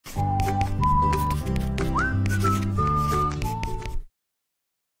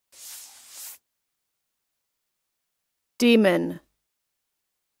Demon,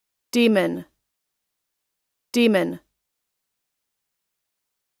 demon, demon.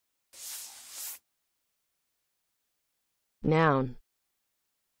 Noun.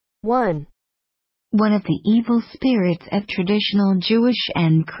 1. One of the evil spirits of traditional Jewish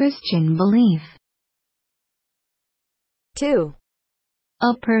and Christian belief. 2.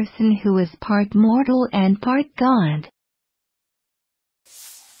 A person who is part mortal and part God.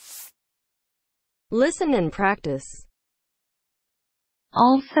 Listen and practice.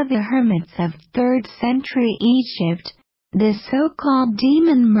 Also the hermits of 3rd century Egypt, the so-called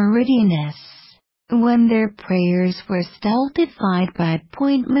demon meridianists, when their prayers were stultified by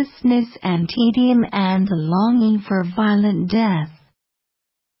pointlessness and tedium and the longing for violent death.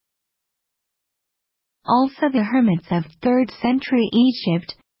 Also the hermits of 3rd century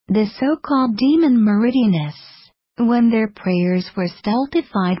Egypt, the so-called demon meridianists, when their prayers were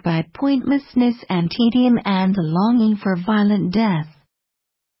stultified by pointlessness and tedium and the longing for violent death.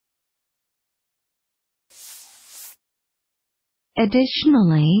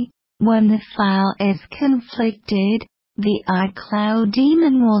 Additionally, when the file is conflicted, the iCloud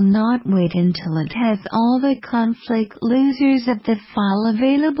demon will not wait until it has all the conflict losers of the file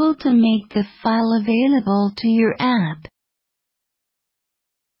available to make the file available to your app.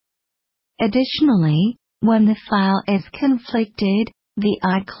 Additionally, when the file is conflicted, the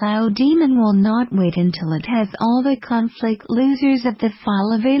iCloud demon will not wait until it has all the conflict losers of the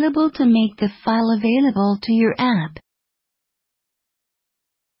file available to make the file available to your app.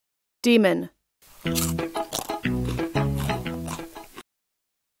 Demon.